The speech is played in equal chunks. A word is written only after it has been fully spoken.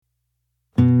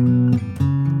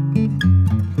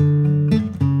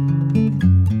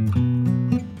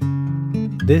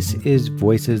This is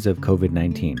Voices of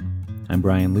COVID-19. I'm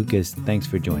Brian Lucas. Thanks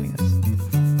for joining us.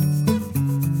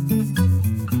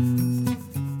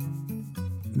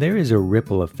 There is a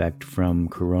ripple effect from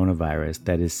coronavirus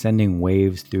that is sending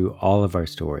waves through all of our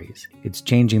stories. It's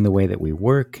changing the way that we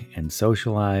work and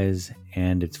socialize,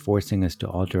 and it's forcing us to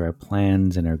alter our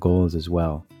plans and our goals as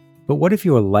well. But what if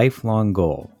your lifelong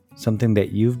goal, something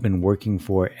that you've been working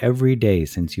for every day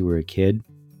since you were a kid,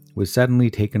 was suddenly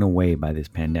taken away by this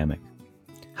pandemic?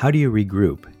 How do you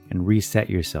regroup and reset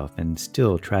yourself and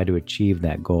still try to achieve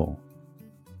that goal?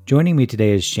 Joining me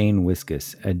today is Shane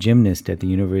Wiskus, a gymnast at the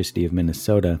University of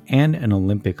Minnesota and an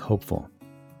Olympic hopeful.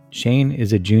 Shane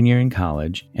is a junior in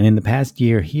college, and in the past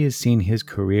year, he has seen his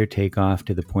career take off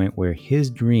to the point where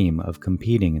his dream of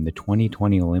competing in the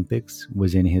 2020 Olympics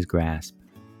was in his grasp.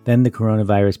 Then the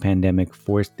coronavirus pandemic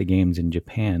forced the games in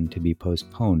Japan to be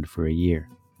postponed for a year.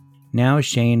 Now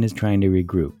Shane is trying to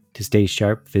regroup, to stay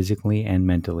sharp physically and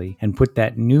mentally, and put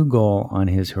that new goal on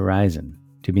his horizon,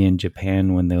 to be in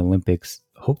Japan when the Olympics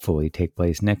hopefully take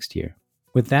place next year.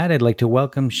 With that, I'd like to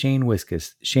welcome Shane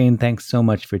Wiskus. Shane, thanks so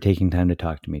much for taking time to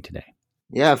talk to me today.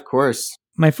 Yeah, of course.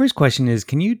 My first question is,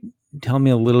 can you tell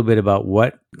me a little bit about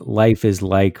what life is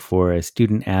like for a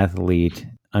student athlete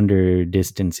under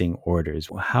distancing orders?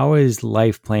 How is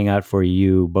life playing out for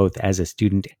you, both as a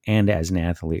student and as an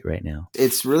athlete right now?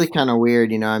 It's really kind of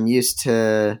weird. I'm used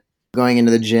to going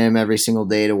into the gym every single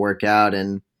day to work out,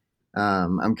 and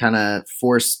I'm kind of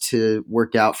forced to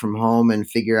work out from home and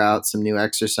figure out some new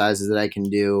exercises that I can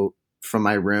do from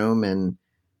my room. And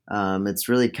it's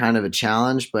really kind of a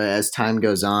challenge, but as time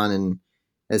goes on and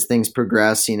as things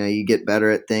progress, you get better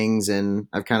at things. And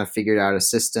I've kind of figured out a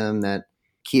system that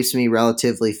keeps me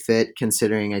relatively fit,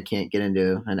 considering I can't get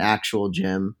into an actual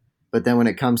gym. But then when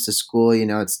it comes to school,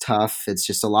 it's tough. It's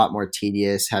just a lot more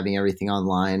tedious having everything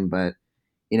online. But,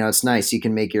 it's nice. You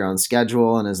can make your own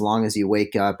schedule. And as long as you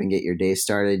wake up and get your day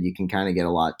started, you can kind of get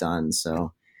a lot done.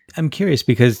 So I'm curious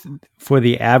because for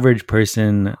the average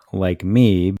person like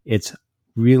me, it's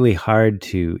really hard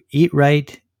to eat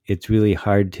right. It's really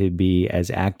hard to be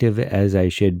as active as I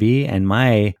should be. And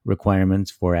my requirements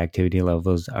for activity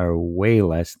levels are way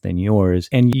less than yours.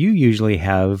 And you usually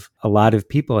have a lot of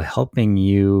people helping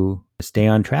you stay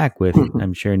on track with,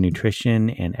 I'm sure, nutrition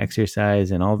and exercise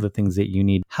and all the things that you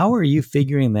need. How are you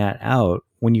figuring that out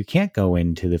when you can't go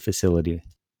into the facility?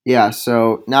 Yeah,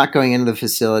 so not going into the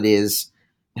facility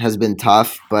has been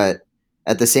tough, but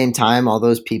at the same time, all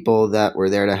those people that were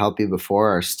there to help you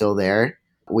before are still there.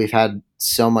 We've had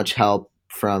so much help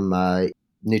from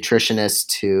nutritionists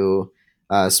to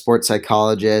sports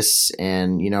psychologists,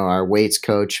 and our weights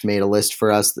coach made a list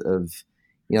for us of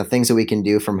things that we can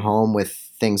do from home with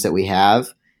things that we have.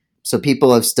 So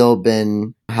people have still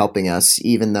been helping us,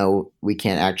 even though we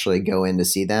can't actually go in to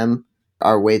see them.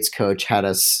 Our weights coach had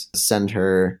us send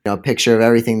her a picture of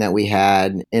everything that we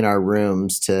had in our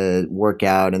rooms to work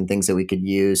out and things that we could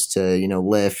use to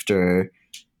lift or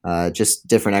just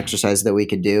different exercises that we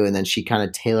could do. And then she kind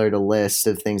of tailored a list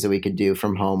of things that we could do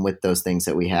from home with those things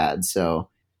that we had. So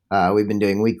we've been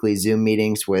doing weekly Zoom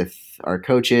meetings with our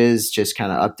coaches, just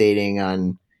kind of updating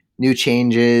on new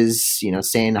changes,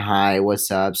 saying hi, what's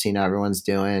up, seeing how everyone's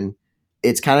doing.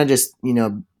 It's kind of just,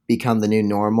 become the new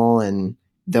normal. And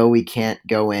though we can't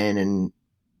go in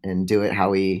and do it how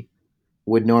we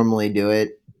would normally do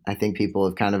it, I think people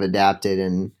have kind of adapted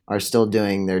and are still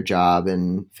doing their job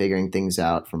and figuring things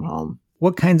out from home.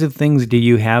 What kinds of things do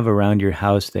you have around your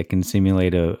house that can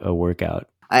simulate a workout?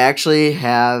 I actually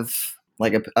have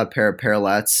like a pair of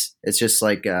parallettes. It's just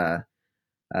like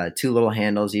two little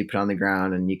handles you put on the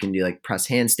ground, and you can do like press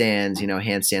handstands,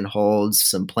 handstand holds,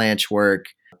 some planche work,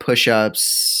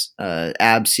 push-ups,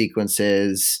 ab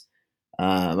sequences.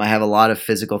 I have a lot of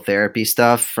physical therapy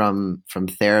stuff from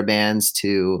TheraBands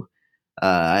to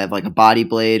I have like a body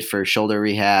blade for shoulder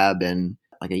rehab and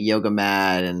like a yoga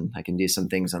mat, and I can do some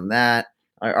things on that.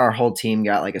 Our whole team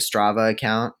got like a Strava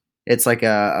account. It's like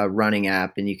a running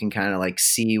app, and you can kind of like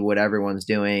see what everyone's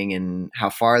doing and how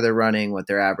far they're running, what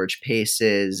their average pace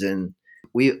is. And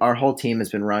our whole team has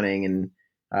been running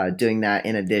and doing that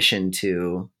in addition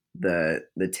to the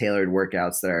tailored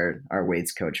workouts that our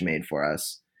weights coach made for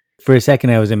us. For a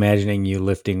second, I was imagining you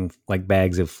lifting like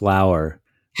bags of flour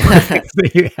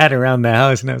that you had around the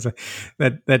house, and I was like,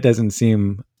 that doesn't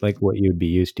seem like what you'd be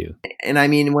used to. And I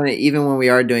mean, even when we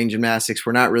are doing gymnastics,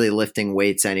 we're not really lifting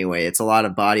weights anyway. It's a lot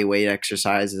of body weight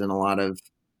exercises and a lot of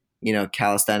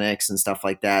calisthenics and stuff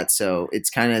like that. So it's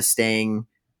kind of staying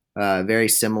very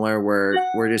similar.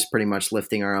 We're just pretty much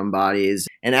lifting our own bodies.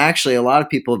 And actually, a lot of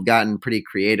people have gotten pretty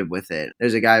creative with it.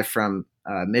 There's a guy from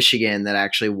Michigan that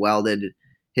actually welded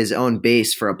his own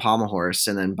base for a pommel horse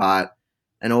and then bought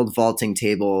an old vaulting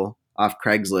table off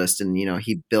Craigslist, and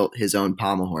he built his own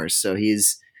pommel horse. So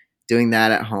he's doing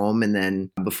that at home. And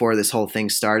then before this whole thing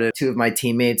started, two of my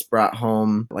teammates brought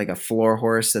home like a floor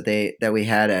horse that we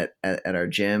had at our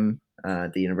gym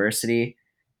at the university,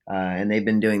 and they've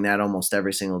been doing that almost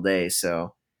every single day.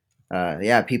 So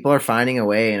yeah, people are finding a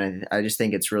way, and I just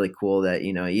think it's really cool that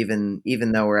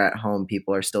even though we're at home,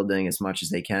 people are still doing as much as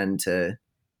they can to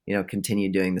continue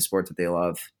doing the sport that they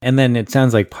love. And then it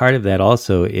sounds like part of that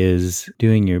also is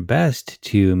doing your best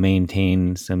to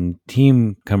maintain some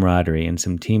team camaraderie and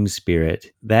some team spirit.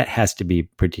 That has to be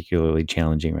particularly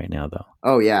challenging right now, though.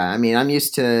 Oh yeah, I mean, I'm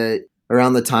used to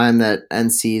around the time that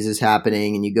NCs is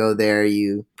happening, and you go there,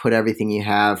 you put everything you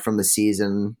have from the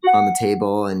season on the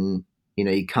table, and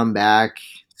you come back,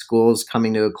 school's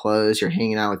coming to a close, you're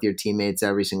hanging out with your teammates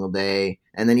every single day.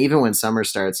 And then even when summer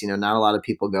starts, not a lot of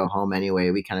people go home anyway.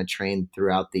 We kind of train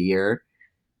throughout the year.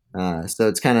 So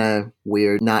it's kind of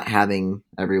weird not having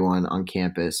everyone on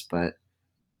campus. But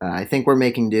I think we're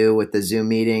making do with the Zoom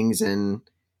meetings, and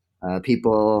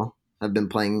people have been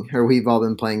playing, or we've all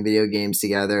been playing video games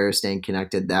together, staying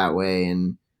connected that way,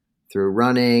 and through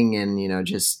running and,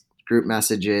 just group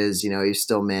messages, you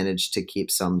still managed to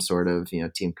keep some sort of,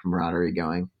 team camaraderie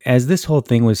going. As this whole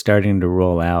thing was starting to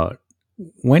roll out,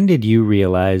 when did you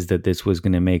realize that this was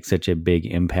going to make such a big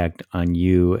impact on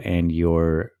you and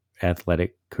your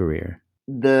athletic career?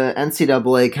 The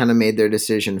NCAA kind of made their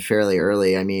decision fairly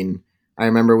early. I mean, I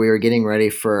remember we were getting ready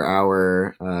for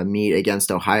our meet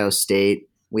against Ohio State.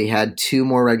 We had two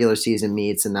more regular season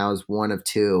meets, and that was one of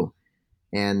two.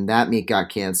 And that meet got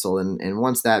canceled. And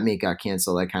once that meet got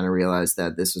canceled, I kind of realized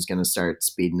that this was going to start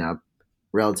speeding up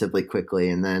relatively quickly.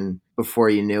 And then before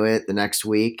you knew it, the next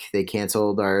week they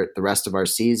canceled the rest of our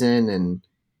season. And,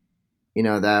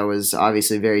 that was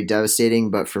obviously very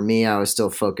devastating. But for me, I was still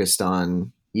focused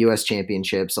on U.S.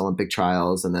 championships, Olympic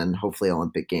trials, and then hopefully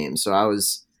Olympic games. So I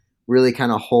was really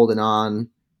kind of holding on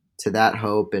to that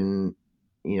hope and,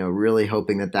 really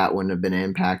hoping that wouldn't have been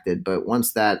impacted. But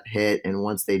once that hit, and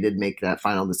once they did make that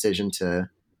final decision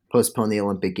to postpone the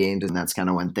Olympic Games, and that's kind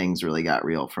of when things really got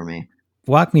real for me.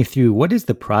 Walk me through, what is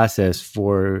the process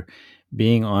for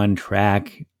being on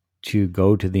track to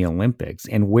go to the Olympics,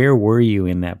 and where were you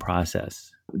in that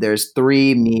process? There's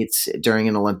 3 meets during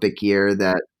an Olympic year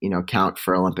that, count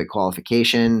for Olympic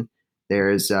qualification.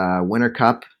 There's Winter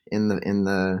Cup in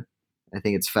the I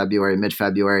think it's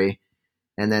mid-February.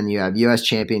 And then you have U.S.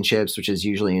 championships, which is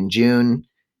usually in June.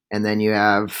 And then you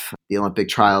have the Olympic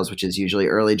trials, which is usually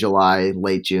early July,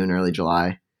 late June, early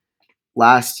July.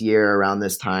 Last year around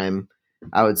this time,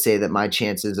 I would say that my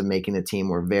chances of making the team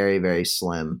were very, very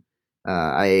slim.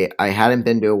 I hadn't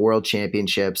been to a world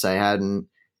championships. I hadn't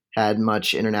had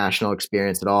much international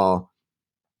experience at all.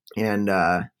 And,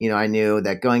 I knew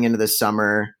that going into the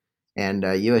summer and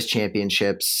U.S.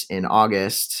 championships in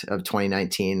August of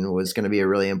 2019 was going to be a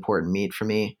really important meet for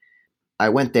me. I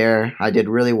went there. I did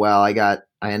really well. I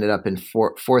ended up in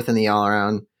fourth in the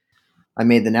all-around. I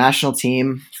made the national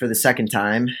team for the second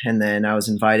time, and then I was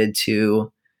invited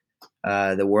to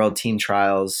the World Team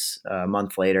Trials a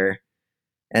month later.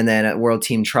 And then at World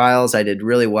Team Trials, I did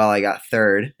really well. I got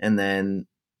third, and then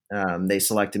they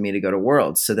selected me to go to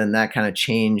Worlds. So then that kind of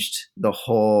changed the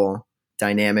whole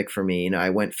dynamic for me.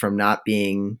 I went from not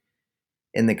being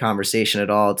in the conversation at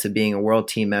all to being a world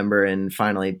team member and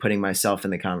finally putting myself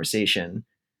in the conversation.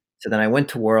 So then I went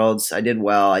to Worlds. I did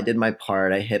well. I did my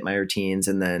part. I hit my routines.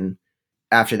 And then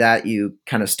after that, you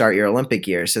kind of start your Olympic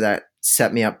year. So that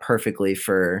set me up perfectly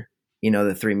for,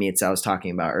 the 3 meets I was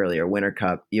talking about earlier: Winter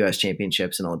Cup, U.S.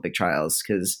 championships, and Olympic trials.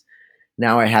 Because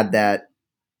now I had that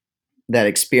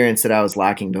experience that I was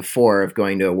lacking before of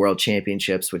going to a world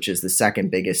championships, which is the second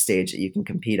biggest stage that you can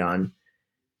compete on.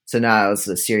 So now I was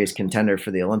a serious contender for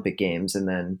the Olympic Games. And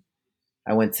then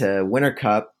I went to Winter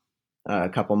Cup a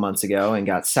couple months ago and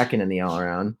got second in the all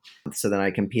around. So then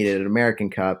I competed at American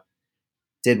Cup,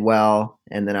 did well.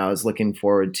 And then I was looking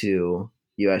forward to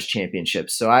U.S.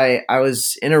 championships. So I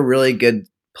was in a really good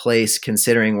place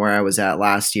considering where I was at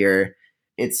last year.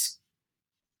 It's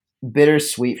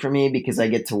bittersweet for me because I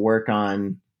get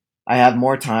to I have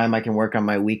more time. I can work on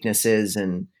my weaknesses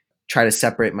and try to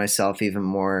separate myself even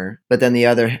more. But then the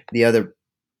other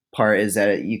part is that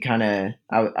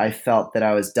I felt that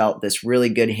I was dealt this really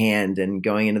good hand, and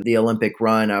going into the Olympic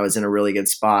run, I was in a really good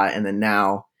spot. And then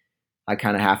now I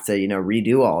kind of have to,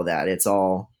 redo all that. It's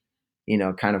all,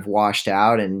 kind of washed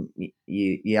out, and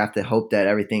you have to hope that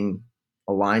everything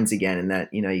aligns again and that,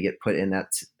 you get put in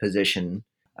that position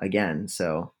again.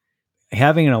 So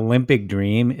Having an Olympic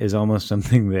dream is almost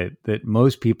something that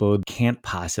most people can't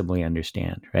possibly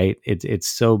understand, right? It's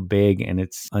so big and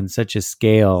it's on such a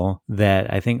scale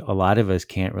that I think a lot of us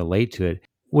can't relate to it.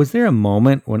 Was there a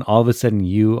moment when all of a sudden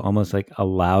you almost like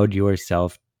allowed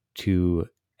yourself to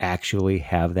actually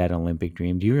have that Olympic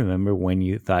dream? Do you remember when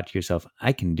you thought to yourself,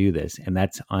 I can do this, and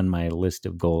that's on my list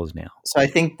of goals now? So I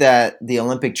think that the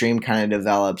Olympic dream kind of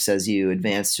develops as you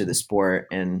advance through the sport,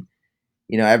 and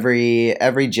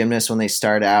every gymnast when they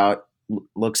start out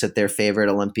looks at their favorite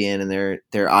Olympian and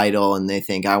their idol, and they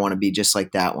think, I want to be just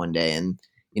like that one day. And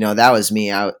that was me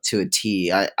out to a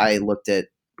T. I looked at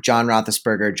John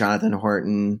Roethlisberger, Jonathan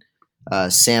Horton,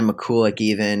 Sam McCulloch,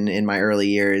 even in my early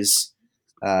years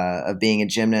of being a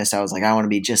gymnast. I was like, I want to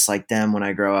be just like them when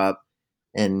I grow up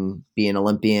and be an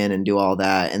Olympian and do all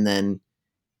that. And then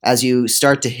as you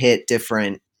start to hit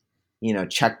different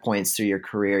checkpoints through your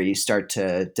career, you start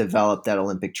to develop that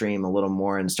Olympic dream a little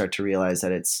more and start to realize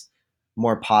that it's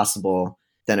more possible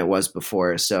than it was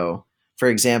before. So for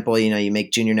example, you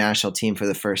make junior national team for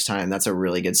the first time. That's a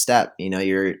really good step.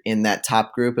 You're in that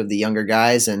top group of the younger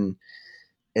guys, and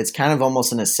it's kind of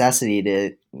almost a necessity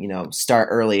to, start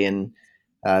early and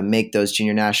make those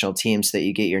junior national teams so that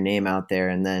you get your name out there.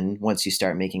 And then once you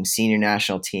start making senior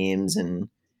national teams and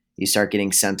you start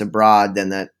getting sent abroad, then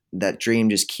that dream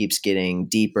just keeps getting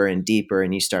deeper and deeper,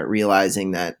 and you start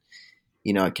realizing that,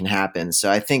 it can happen.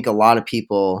 So I think a lot of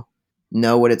people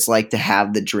know what it's like to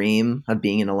have the dream of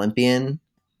being an Olympian.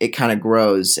 It kind of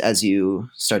grows as you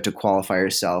start to qualify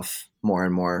yourself more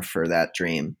and more for that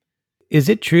dream. Is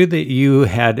it true that you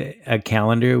had a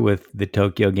calendar with the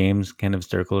Tokyo Games kind of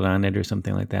circled on it or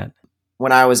something like that?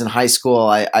 When I was in high school,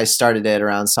 I started it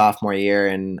around sophomore year,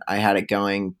 and I had it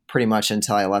going pretty much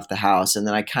until I left the house. And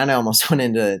then I kind of almost went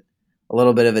into a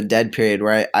little bit of a dead period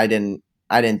where I didn't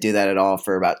do that at all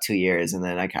for about 2 years. And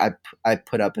then I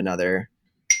put up another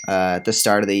at the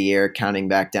start of the year, counting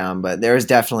back down. But there was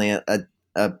definitely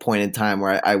a point in time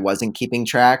where I wasn't keeping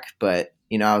track, but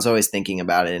I was always thinking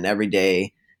about it. And every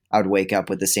day I would wake up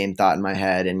with the same thought in my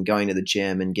head and going to the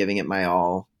gym and giving it my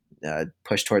all,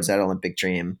 push towards that Olympic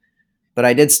dream. But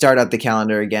I did start up the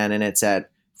calendar again, and it's at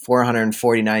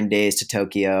 449 days to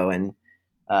Tokyo. And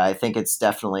I think it's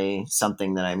definitely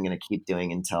something that I'm going to keep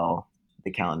doing until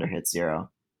the calendar hits 0.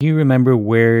 Do you remember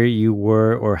where you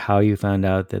were or how you found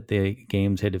out that the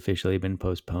games had officially been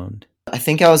postponed? I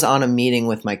think I was on a meeting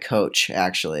with my coach,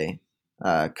 actually,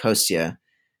 Kostya.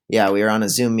 Yeah, we were on a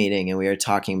Zoom meeting, and we were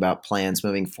talking about plans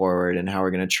moving forward and how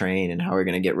we're going to train and how we're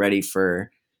going to get ready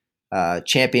for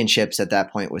championships. At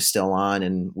that point was still on,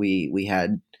 and we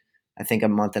had, I think, a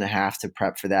month and a half to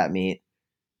prep for that meet.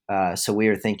 So we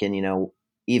were thinking,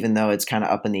 even though it's kind of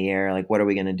up in the air, like, what are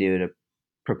we going to do to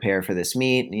prepare for this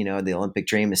meet? The Olympic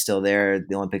dream is still there.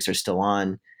 The Olympics are still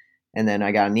on. And then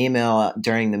I got an email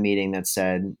during the meeting that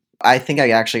said, I think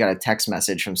I actually got a text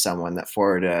message from someone that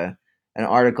forwarded an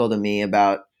article to me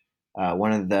about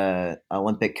one of the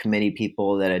Olympic committee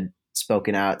people that had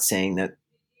spoken out saying that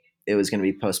it was going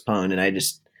to be postponed. And I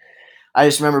just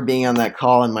remember being on that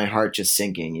call and my heart just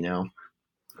sinking,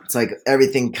 It's like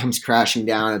everything comes crashing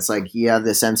down. It's like you have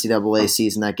this NCAA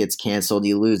season that gets canceled,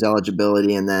 you lose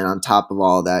eligibility, and then on top of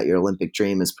all that, your Olympic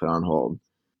dream is put on hold.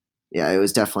 Yeah, it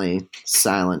was definitely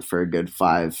silent for a good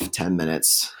 5-10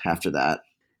 minutes after that.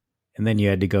 And then you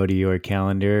had to go to your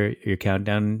calendar, your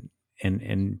countdown,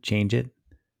 and change it?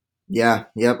 Yeah,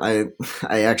 yep. I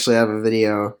actually have a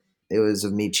video. It was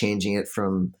of me changing it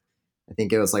from, I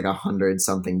think it was like 100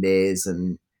 something days,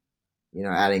 and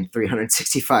adding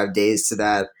 365 days to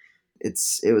that.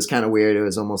 It was kind of weird. It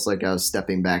was almost like I was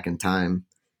stepping back in time.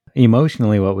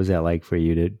 Emotionally, what was that like for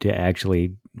you to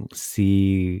actually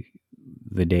see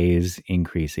the days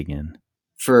increase again?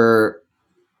 For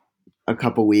a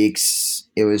couple weeks,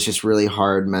 it was just really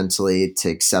hard mentally to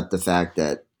accept the fact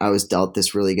that I was dealt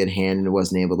this really good hand and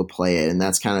wasn't able to play it. And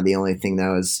that's kind of the only thing that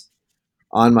was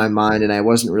on my mind. And I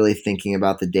wasn't really thinking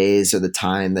about the days or the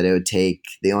time that it would take.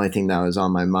 The only thing that was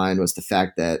on my mind was the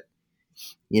fact that,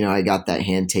 I got that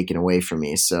hand taken away from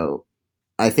me. So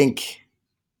I think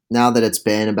now that it's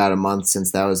been about a month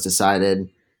since that was decided,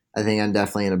 I think I'm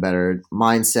definitely in a better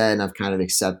mindset, and I've kind of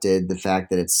accepted the fact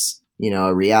that it's,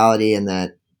 a reality, and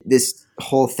that this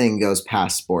whole thing goes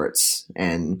past sports,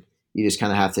 and you just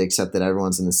kind of have to accept that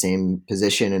everyone's in the same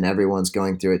position and everyone's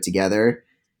going through it together.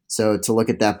 So to look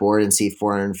at that board and see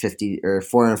 450 or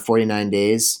 449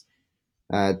 days,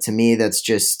 to me, that's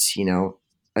just,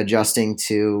 adjusting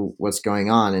to what's going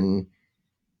on. And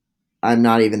I'm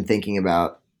not even thinking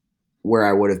about where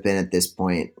I would have been at this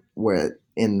point, where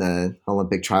in the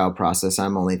Olympic trial process.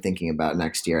 I'm only thinking about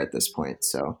next year at this point.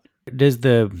 So does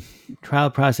the trial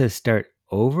process start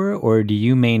over, or do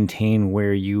you maintain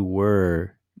where you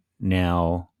were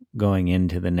now going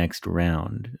into the next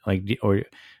round?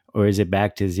 Or is it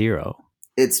back to zero?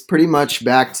 It's pretty much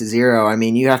back to zero. I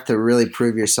mean, you have to really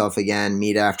prove yourself again,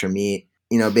 meet after meet.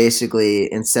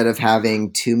 Basically, instead of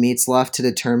having 2 meets left to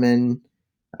determine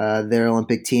their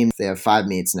Olympic team, they have 5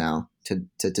 meets now to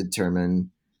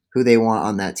determine who they want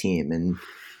on that team. And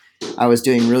I was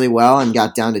doing really well and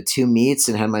got down to 2 meets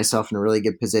and had myself in a really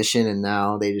good position. And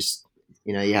now they just,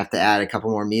 you have to add a couple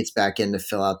more meets back in to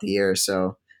fill out the year.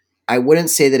 So I wouldn't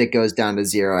say that it goes down to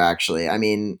zero, actually. I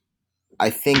mean, I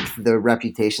think the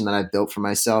reputation that I've built for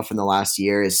myself in the last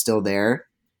year is still there.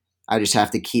 I just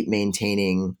have to keep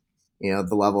maintaining,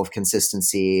 the level of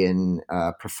consistency and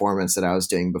performance that I was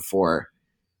doing before.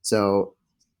 So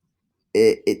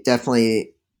it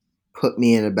definitely put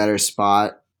me in a better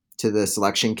spot to the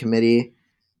selection committee,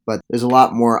 but there's a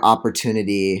lot more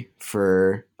opportunity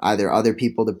for either other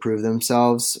people to prove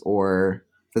themselves or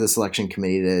for the selection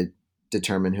committee to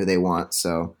determine who they want.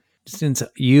 So since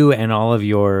you and all of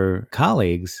your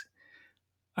colleagues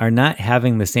are not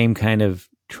having the same kind of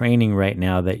training right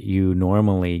now that you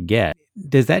normally get,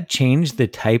 does that change the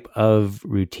type of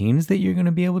routines that you're going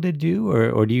to be able to do,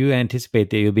 or do you anticipate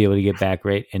that you'll be able to get back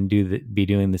right and be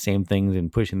doing the same things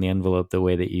and pushing the envelope the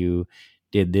way that you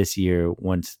did this year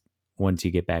once you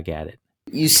get back at it?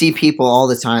 You see people all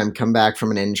the time come back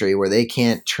from an injury where they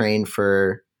can't train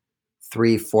for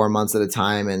 3-4 months at a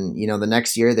time, and the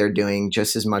next year they're doing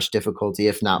just as much difficulty,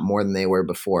 if not more, than they were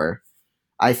before.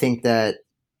 I think that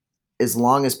as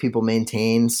long as people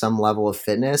maintain some level of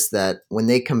fitness, that when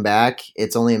they come back,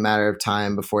 it's only a matter of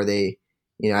time before they,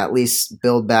 at least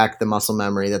build back the muscle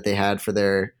memory that they had for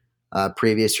their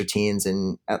previous routines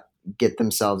and get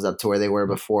themselves up to where they were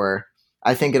before.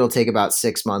 I think it'll take about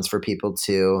 6 months for people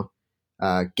to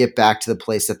get back to the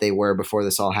place that they were before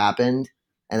this all happened.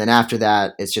 And then after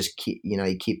that, it's just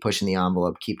you keep pushing the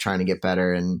envelope, keep trying to get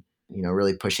better, and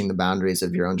really pushing the boundaries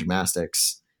of your own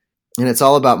gymnastics. And it's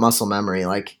all about muscle memory.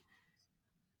 Like,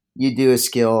 you do a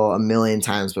skill a million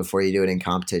times before you do it in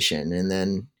competition, and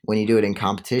then when you do it in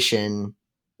competition,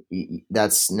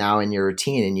 that's now in your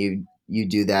routine, and you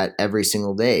do that every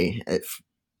single day,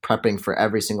 prepping for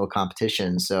every single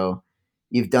competition. So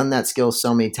you've done that skill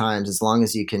so many times. As long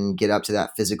as you can get up to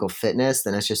that physical fitness,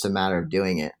 then it's just a matter of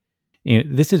doing it.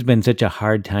 This has been such a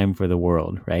hard time for the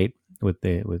world, right? With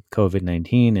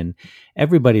COVID-19, and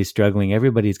everybody's struggling,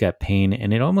 everybody's got pain,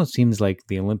 and it almost seems like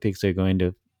the Olympics are going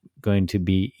to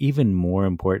be even more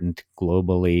important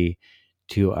globally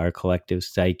to our collective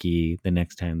psyche the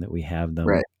next time that we have them.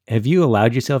 Right. Have you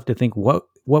allowed yourself to think, what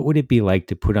would it be like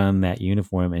to put on that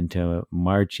uniform and to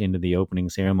march into the opening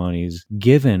ceremonies,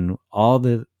 given all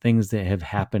the things that have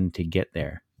happened to get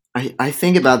there? I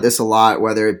think about this a lot,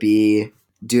 whether it be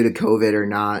due to COVID or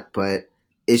not, but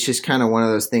it's just kind of one of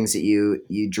those things that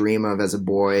you dream of as a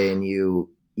boy, and you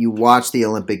watch the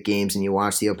Olympic Games and you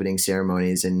watch the opening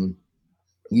ceremonies, and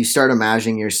you start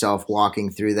imagining yourself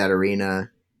walking through that arena,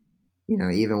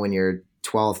 even when you're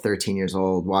 12, 13 years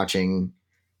old, watching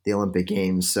the Olympic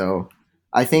Games. So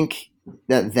I think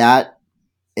that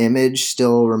image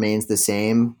still remains the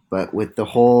same, but with the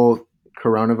whole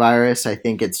coronavirus, I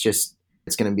think it's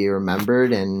going to be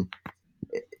remembered, and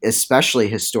especially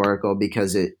historical,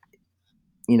 because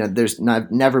there's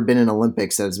never been an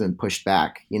Olympics that has been pushed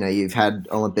back. You've had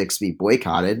Olympics be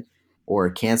boycotted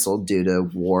or canceled due to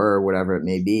war or whatever it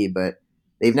may be, but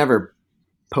they've never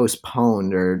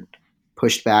postponed or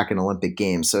pushed back an Olympic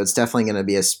Games. So it's definitely going to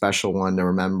be a special one to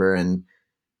remember. And,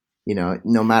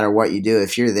 no matter what you do,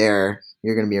 if you're there,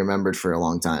 you're going to be remembered for a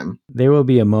long time. There will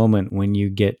be a moment when you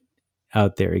get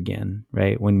out there again,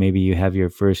 right? When maybe you have your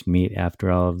first meet after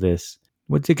all of this.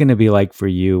 What's it going to be like for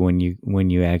you when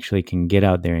you actually can get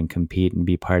out there and compete and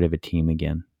be part of a team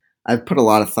again? I've put a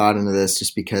lot of thought into this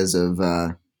just because of,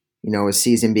 a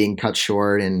season being cut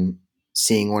short and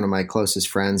seeing one of my closest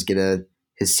friends get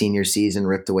his senior season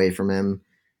ripped away from him.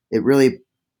 It really,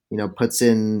 puts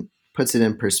it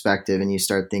in perspective, and you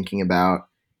start thinking about,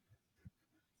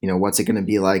 what's it going to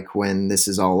be like when this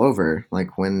is all over?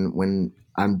 Like when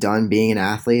I'm done being an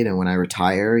athlete and when I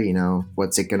retire,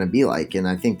 what's it going to be like? And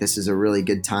I think this is a really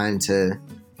good time to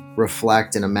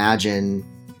reflect and imagine,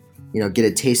 get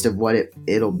a taste of what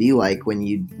it'll be like when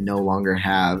you no longer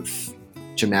have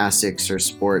gymnastics or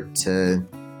sport to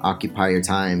occupy your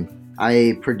time.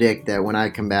 I predict that when I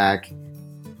come back,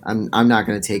 I'm not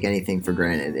going to take anything for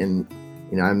granted. And,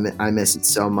 I miss it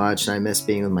so much, and I miss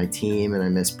being with my team, and I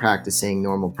miss practicing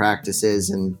normal practices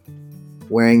and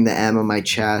wearing the M on my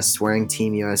chest, wearing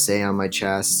Team USA on my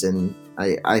chest. And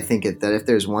I think that if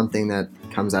there's one thing that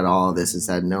comes out of all of this is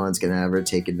that no one's going to ever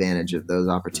take advantage of those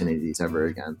opportunities ever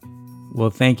again. Well,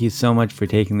 thank you so much for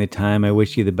taking the time. I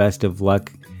wish you the best of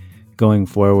luck going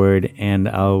forward, and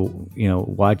I'll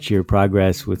watch your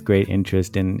progress with great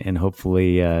interest and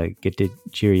hopefully get to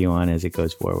cheer you on as it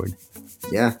goes forward.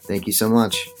 Yeah, thank you so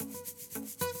much.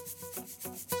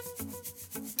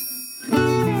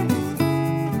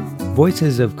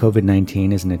 Voices of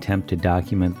COVID-19 is an attempt to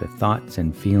document the thoughts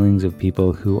and feelings of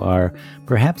people who are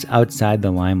perhaps outside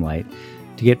the limelight,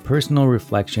 to get personal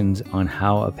reflections on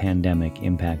how a pandemic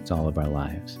impacts all of our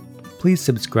lives. Please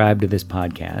subscribe to this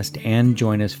podcast and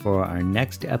join us for our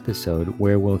next episode,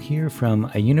 where we'll hear from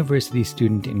a university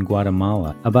student in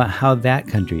Guatemala about how that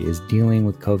country is dealing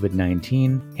with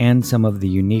COVID-19 and some of the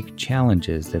unique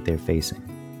challenges that they're facing.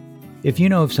 If you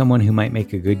know of someone who might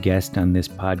make a good guest on this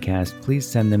podcast, please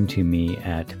send them to me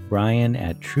at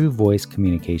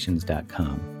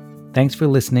brian@truevoicecommunications.com. Thanks for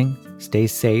listening. Stay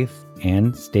safe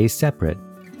and stay separate,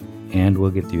 and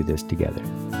we'll get through this together.